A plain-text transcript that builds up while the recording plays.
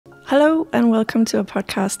Hello and welcome to a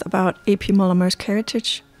podcast about AP Møller Maersk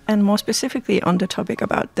heritage, and more specifically on the topic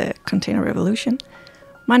about the container revolution.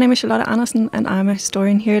 My name is Charlotte Andersen and I'm a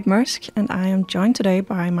historian here at Maersk, and I am joined today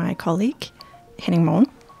by my colleague, Henning Morgen.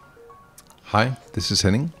 Hi, this is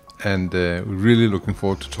Henning, and we're really looking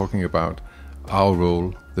forward to talking about our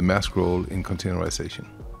role, the Maersk role in containerisation.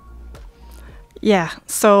 Yeah,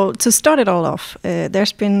 so to start it all off,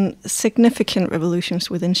 there's been significant revolutions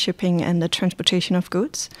within shipping and the transportation of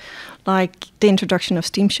goods, like the introduction of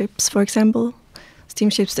steamships, for example.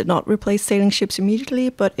 Steamships did not replace sailing ships immediately,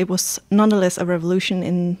 but it was nonetheless a revolution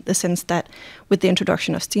in the sense that with the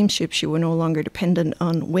introduction of steamships, you were no longer dependent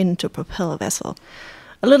on wind to propel a vessel.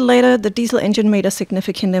 A little later, the diesel engine made a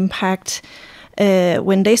significant impact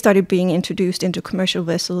when they started being introduced into commercial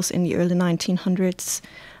vessels in the early 1900s.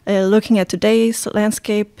 Looking at today's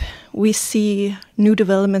landscape, we see new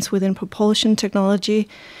developments within propulsion technology,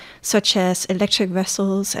 such as electric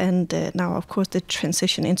vessels and now, of course, the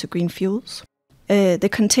transition into green fuels. The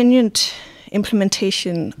continued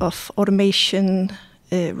implementation of automation,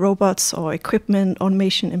 robots or equipment,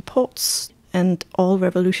 automation in ports, and all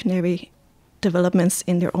revolutionary developments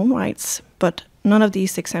in their own rights. But none of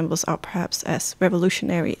these examples are perhaps as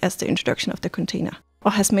revolutionary as the introduction of the container,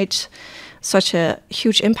 or has made such a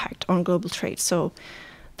huge impact on global trade. So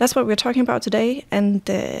that's what we're talking about today. And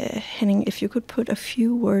Henning, if you could put a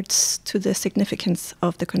few words to the significance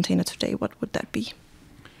of the container today, what would that be?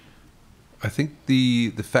 I think the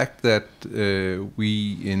fact that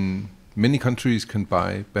we in many countries can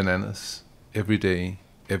buy bananas every day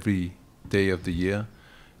of the year,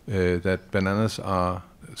 that bananas are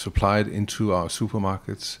supplied into our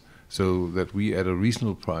supermarkets so that we at a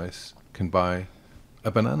reasonable price can buy a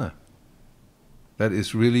banana. That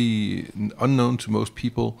is really unknown to most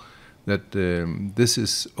people, that this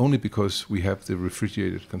is only because we have the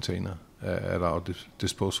refrigerated container at our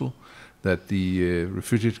disposal, that the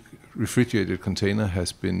refrigerated container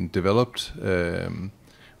has been developed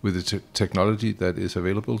with the technology that is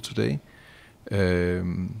available today.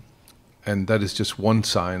 And that is just one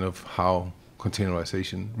sign of how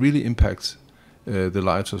containerisation really impacts the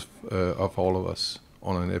lives of all of us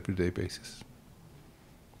on an everyday basis.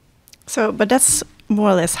 So, but that's more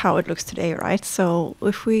or less how it looks today, right? So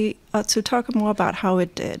if we are to talk more about how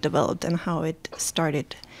it developed and how it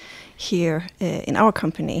started here in our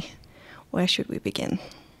company, where should we begin?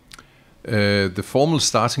 The formal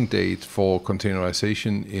starting date for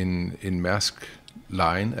containerisation in Maersk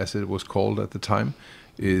line, as it was called at the time,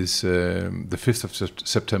 is the 5th of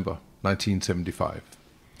September 1975.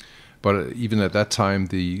 But even at that time,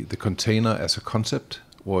 the container as a concept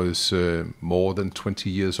was more than 20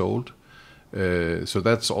 years old. So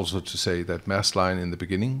that's also to say that Maersk Line in the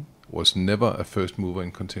beginning was never a first mover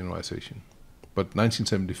in containerisation. But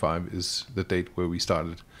 1975 is the date where we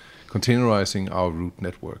started containerising our route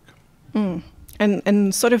network.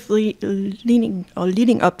 And sort of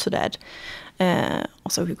leading up to that,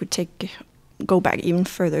 also we could go back even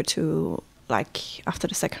further to like after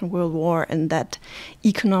the Second World War and that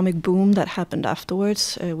economic boom that happened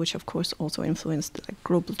afterwards, which of course also influenced, like,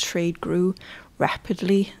 global trade grew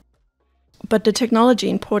rapidly. But the technology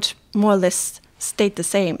in ports more or less stayed the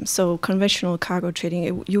same. So conventional cargo trading,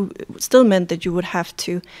 it still meant that you would have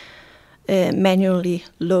to manually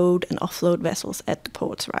load and offload vessels at the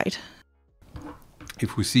ports, right?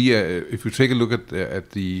 If we take a look at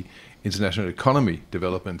the international economy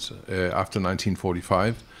developments after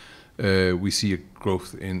 1945, we see a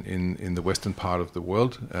growth in the western part of the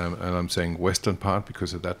world, and I'm saying western part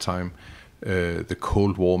because at that time the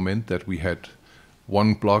Cold War meant that we had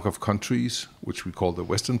one block of countries, which we call the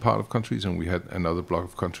western part of countries, and we had another block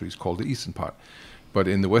of countries called the eastern part. But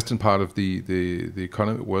in the western part of the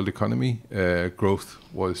world economy, growth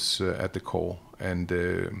was at the core, and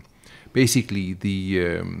basically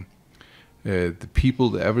the people,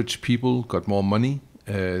 the average people, got more money.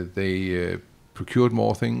 They procured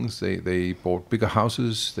more things. They bought bigger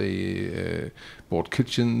houses. They bought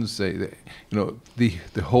kitchens. The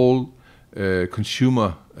whole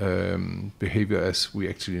consumer behavior as we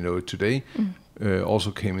actually know it today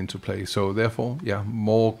also came into play. So therefore,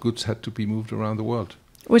 more goods had to be moved around the world.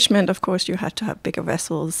 Which meant, of course, you had to have bigger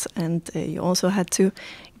vessels, and you also had to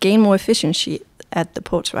gain more efficiency at the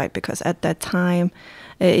ports, right? Because at that time,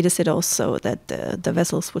 it is said also that the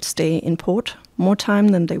vessels would stay in port more time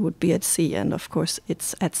than they would be at sea. And of course,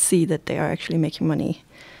 it's at sea that they are actually making money.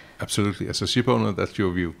 Absolutely. As a ship owner, that's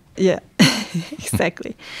your view. Yeah,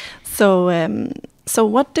 exactly. So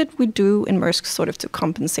what did we do in Maersk sort of to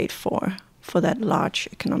compensate for that large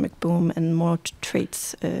economic boom and more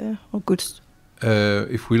trades or goods?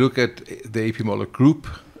 If we look at the AP Møller Group,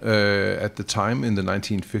 at the time in the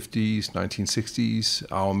 1950s, 1960s,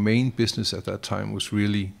 our main business at that time was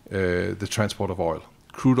really the transport of oil.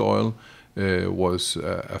 Crude oil was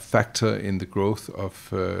a factor in the growth of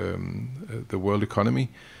the world economy,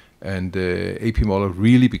 and AP Moller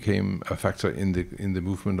really became a factor in the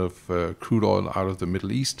movement of crude oil out of the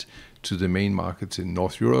Middle East to the main markets in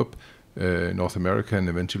North Europe, North America, and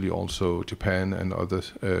eventually also Japan and other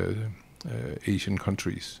Asian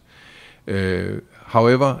countries.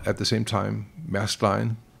 However, at the same time, Maersk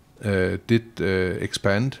Line did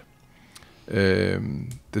expand.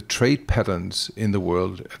 The trade patterns in the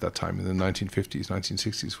world at that time, in the 1950s,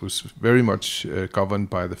 1960s, was very much governed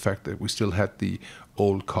by the fact that we still had the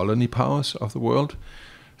old colony powers of the world.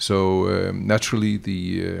 So naturally,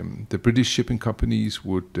 the British shipping companies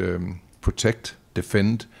would protect,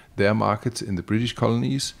 defend their markets in the British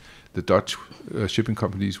colonies. The Dutch shipping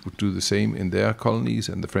companies would do the same in their colonies,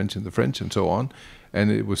 and the French in the French, and so on. And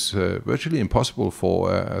it was virtually impossible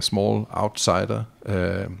for a small outsider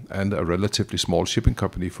and a relatively small shipping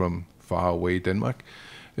company from far away Denmark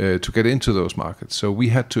to get into those markets. So we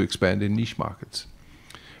had to expand in niche markets.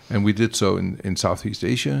 And we did so in Southeast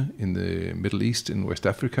Asia, in the Middle East, in West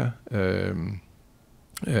Africa,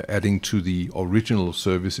 adding to the original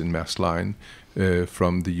service in Maersk Line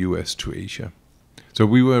from the US to Asia. So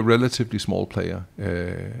we were a relatively small player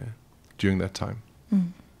during that time.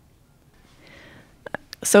 Mm.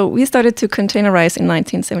 So we started to containerize in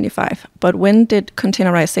 1975, but when did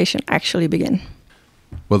containerization actually begin?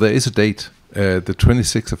 Well, there is a date. The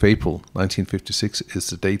 26th of April, 1956, is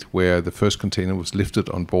the date where the first container was lifted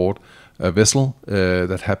on board a vessel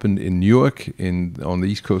that happened in Newark on the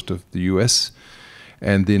east coast of the US.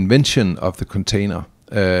 And the invention of the container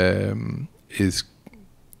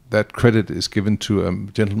that credit is given to a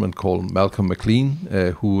gentleman called Malcolm McLean,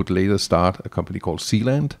 who would later start a company called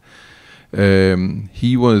Sealand.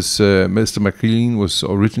 Mr. McLean was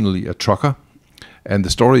originally a trucker, and the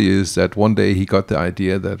story is that one day he got the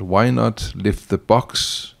idea that why not lift the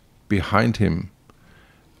box behind him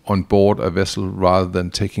on board a vessel rather than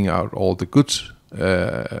taking out all the goods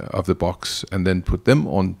of the box and then put them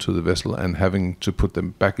onto the vessel and having to put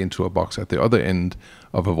them back into a box at the other end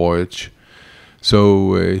of a voyage.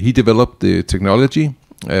 So he developed the technology.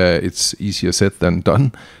 It's easier said than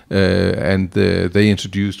done, and they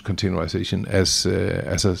introduced containerization as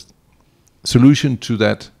a solution to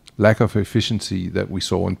that lack of efficiency that we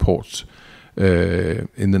saw in ports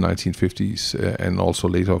in the 1950s and also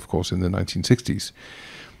later, of course, in the 1960s.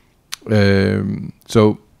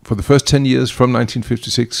 So for the first 10 years from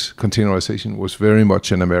 1956, containerization was very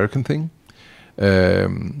much an American thing.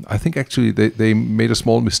 I think actually they made a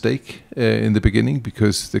small mistake in the beginning,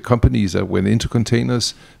 because the companies that went into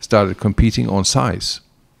containers started competing on size.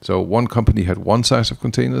 So one company had one size of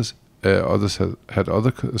containers, others had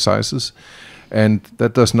other sizes, and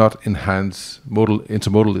that does not enhance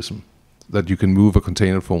intermodalism, that you can move a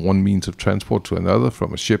container from one means of transport to another,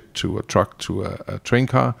 from a ship to a truck to a train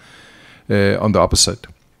car, on the opposite.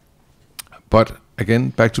 But again,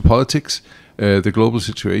 back to politics. The global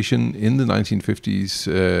situation in the 1950s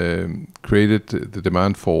created the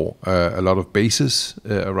demand for a lot of bases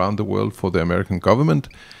around the world for the American government,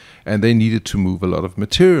 and they needed to move a lot of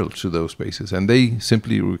material to those bases, and they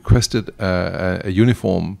simply requested a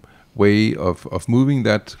uniform way of moving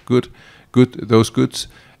those goods,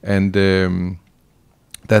 and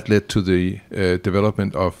that led to the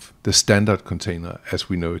development of the standard container as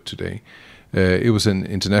we know it today. It was an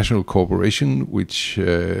international corporation which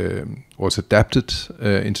was adapted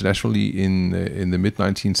internationally in the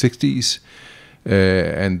mid-1960s.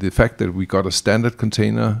 And the fact that we got a standard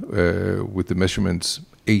container with the measurements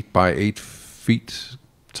 8 by 8 feet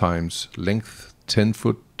times length, 10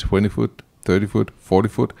 foot, 20 foot, 30 foot, 40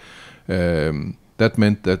 foot, that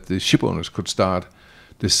meant that the ship owners could start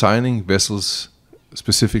designing vessels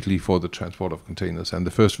specifically for the transport of containers. And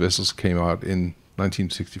the first vessels came out in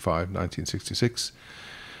 1965, 1966.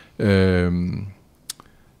 When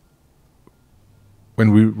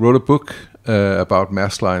we wrote a book about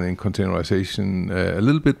Maersk Line and containerization, a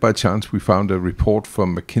little bit by chance, we found a report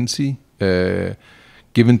from McKinsey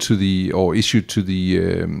issued to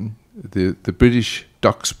the British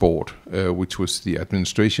Docks Board, which was the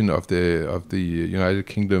administration of the United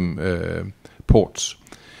Kingdom ports.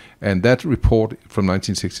 And that report from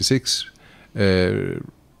 1966,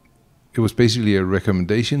 it was basically a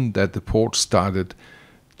recommendation that the port started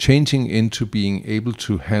changing into being able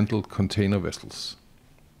to handle container vessels.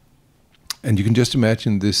 And you can just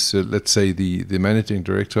imagine this, let's say the managing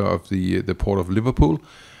director of the port of Liverpool,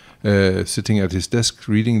 sitting at his desk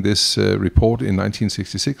reading this report in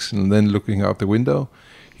 1966 and then looking out the window.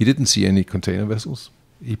 He didn't see any container vessels.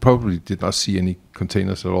 He probably did not see any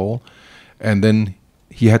containers at all. And then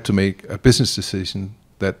he had to make a business decision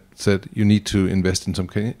that said, you need to invest in some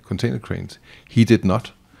container cranes. He did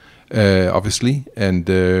not, obviously, and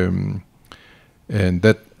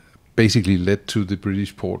that basically led to the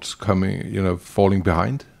British ports falling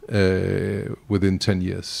behind within 10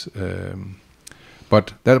 years.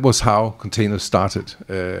 But that was how containers started,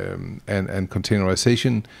 and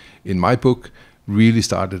containerisation, in my book, really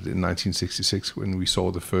started in 1966 when we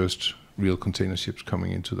saw the first real container ships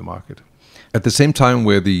coming into the market. At the same time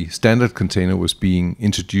where the standard container was being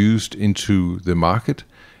introduced into the market,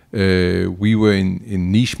 we were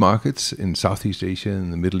in niche markets in Southeast Asia,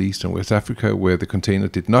 in the Middle East and West Africa, where the container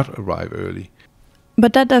did not arrive early.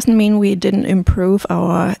 But that doesn't mean we didn't improve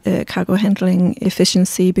our cargo handling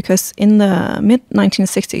efficiency, because in the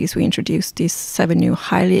mid-1960s we introduced these 7 new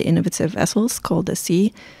highly innovative vessels called the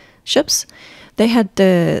sea ships. They had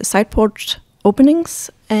the side port openings,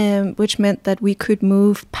 which meant that we could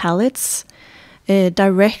move pallets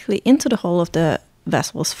directly into the hull of the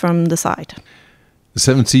vessels from the side. The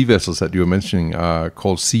 7 sea vessels that you were mentioning are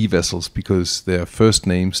called sea vessels because their first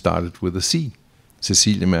name started with a C.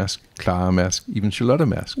 Cecilie Maersk, Clara Maersk, even Charlotte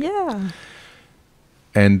Maersk. Yeah.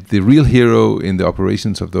 And the real hero in the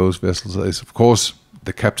operations of those vessels is, of course,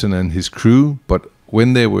 the captain and his crew. But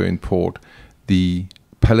when they were in port, the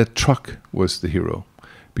pallet truck was the hero,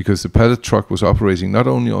 because the pallet truck was operating not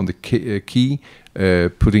only on the quay,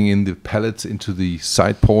 putting in the pallets into the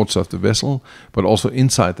side ports of the vessel, but also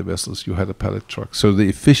inside the vessels you had a pallet truck. So the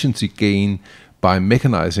efficiency gain by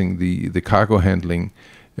mechanizing the cargo handling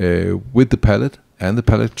with the pallet and the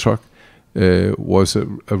pallet truck was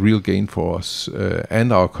a real gain for us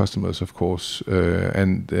and our customers, of course,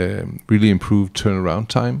 and really improved turnaround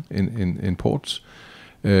time in ports.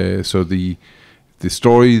 So the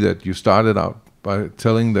story that you started out by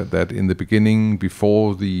telling, that in the beginning,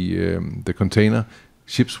 before the container,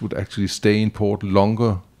 ships would actually stay in port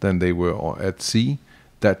longer than they were at sea,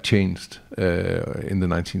 that changed in the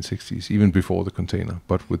 1960s, even before the container,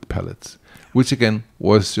 but with pallets, which again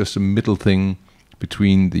was just a middle thing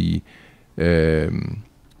between the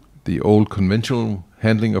old conventional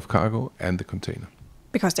handling of cargo and the container.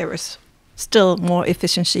 Because there was still more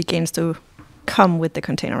efficiency gains to come with the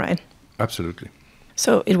container, right? Absolutely.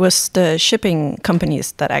 So it was the shipping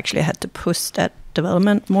companies that actually had to push that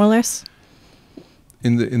development, more or less?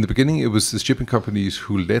 In the beginning, it was the shipping companies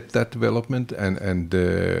who led that development and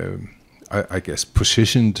I guess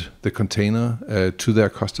positioned the container to their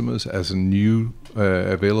customers as a new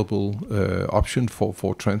available option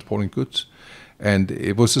for transporting goods. And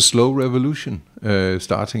it was a slow revolution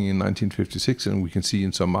starting in 1956, and we can see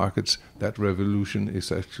in some markets that revolution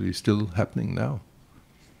is actually still happening now.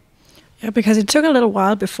 Yeah, because it took a little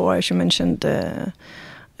while before, as you mentioned,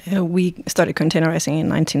 we started containerizing in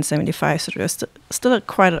 1975, so there's still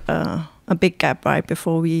quite a big gap, right,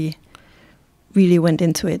 before we really went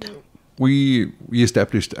into it. We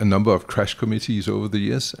established a number of crash committees over the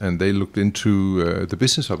years, and they looked into the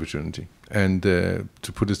business opportunity. And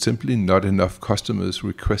to put it simply, not enough customers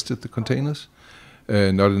requested the containers,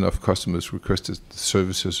 not enough customers requested the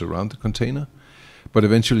services around the container. But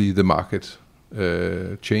eventually the market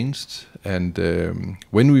changed, and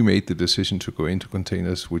when we made the decision to go into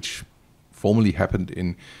containers, which formally happened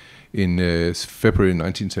in February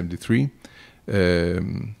 1973,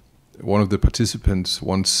 one of the participants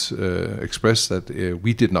once expressed that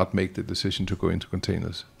we did not make the decision to go into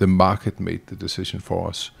containers. The market made the decision for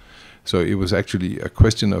us. So it was actually a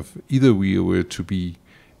question of either we were to be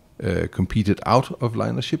competed out of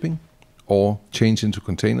liner shipping or change into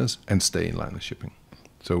containers and stay in liner shipping.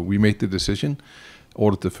 So we made the decision,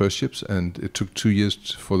 ordered the first ships, and it took 2 years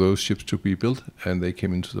for those ships to be built, and they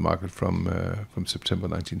came into the market from September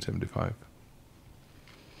 1975.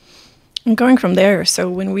 And going from there, so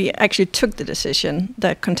when we actually took the decision,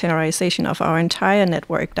 the containerization of our entire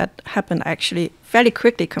network, that happened actually fairly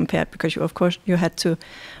quickly compared, because of course you had to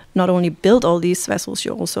not only build all these vessels,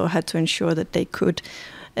 you also had to ensure that they could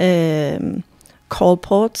call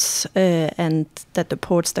ports, and that the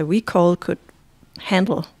ports that we called could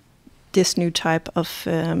handle this new type of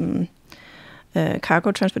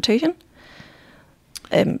cargo transportation.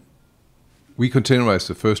 We containerized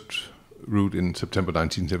the first route in September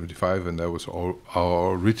 1975, and that was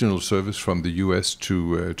our original service from the US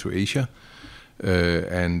to Asia.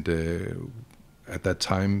 At that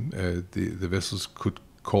time, the vessels could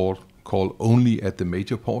call only at the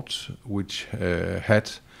major ports, which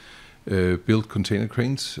had built container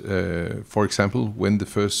cranes. For example, when the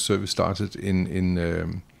first service started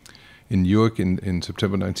in In Newark in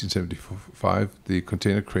September 1975, the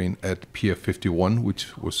container crane at Pier 51,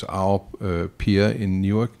 which was our pier in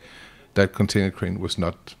Newark, that container crane was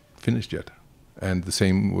not finished yet. And the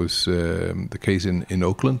same was the case in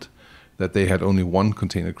Oakland, that they had only one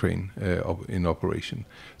container crane in operation.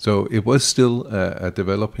 So it was still a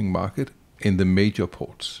developing market in the major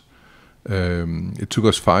ports. It took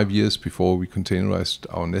us 5 years before we containerized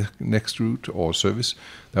our next route or service.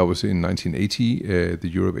 That was in 1980, the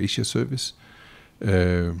Europe-Asia service.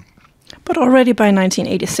 But already by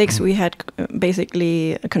 1986, we had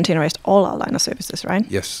basically containerized all our liner services, right?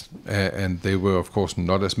 Yes, and they were, of course,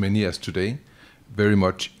 not as many as today. Very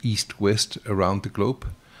much east-west around the globe.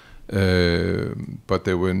 But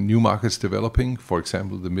there were new markets developing, for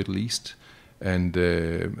example, the Middle East, and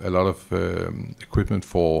a lot of equipment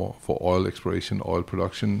for oil exploration, oil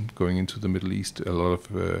production going into the Middle East, a lot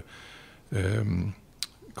of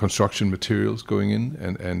construction materials going in,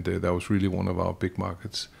 and that was really one of our big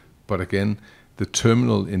markets. But again, the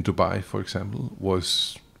terminal in Dubai, for example,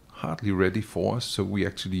 was hardly ready for us, so we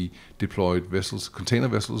actually deployed vessels, container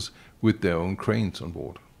vessels, with their own cranes on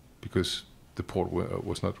board, because the port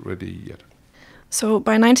was not ready yet. So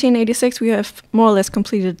by 1986, we have more or less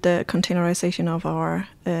completed the containerization of our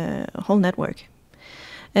whole network.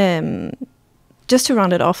 Just to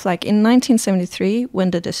round it off, like in 1973,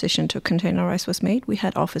 when the decision to containerize was made, we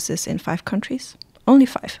had offices in 5 countries, only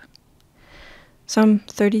 5. Some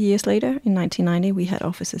 30 years later, in 1990, we had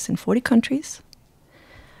offices in 40 countries.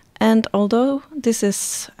 And although this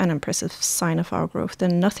is an impressive sign of our growth,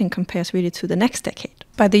 then nothing compares really to the next decade.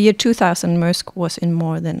 By the year 2000, Maersk was in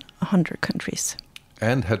more than 100 countries.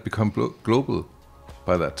 And had become global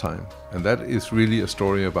by that time. And that is really a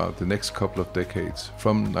story about the next couple of decades,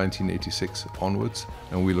 from 1986 onwards.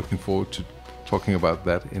 And we're looking forward to talking about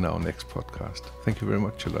that in our next podcast. Thank you very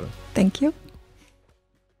much, Charlotte. Thank you.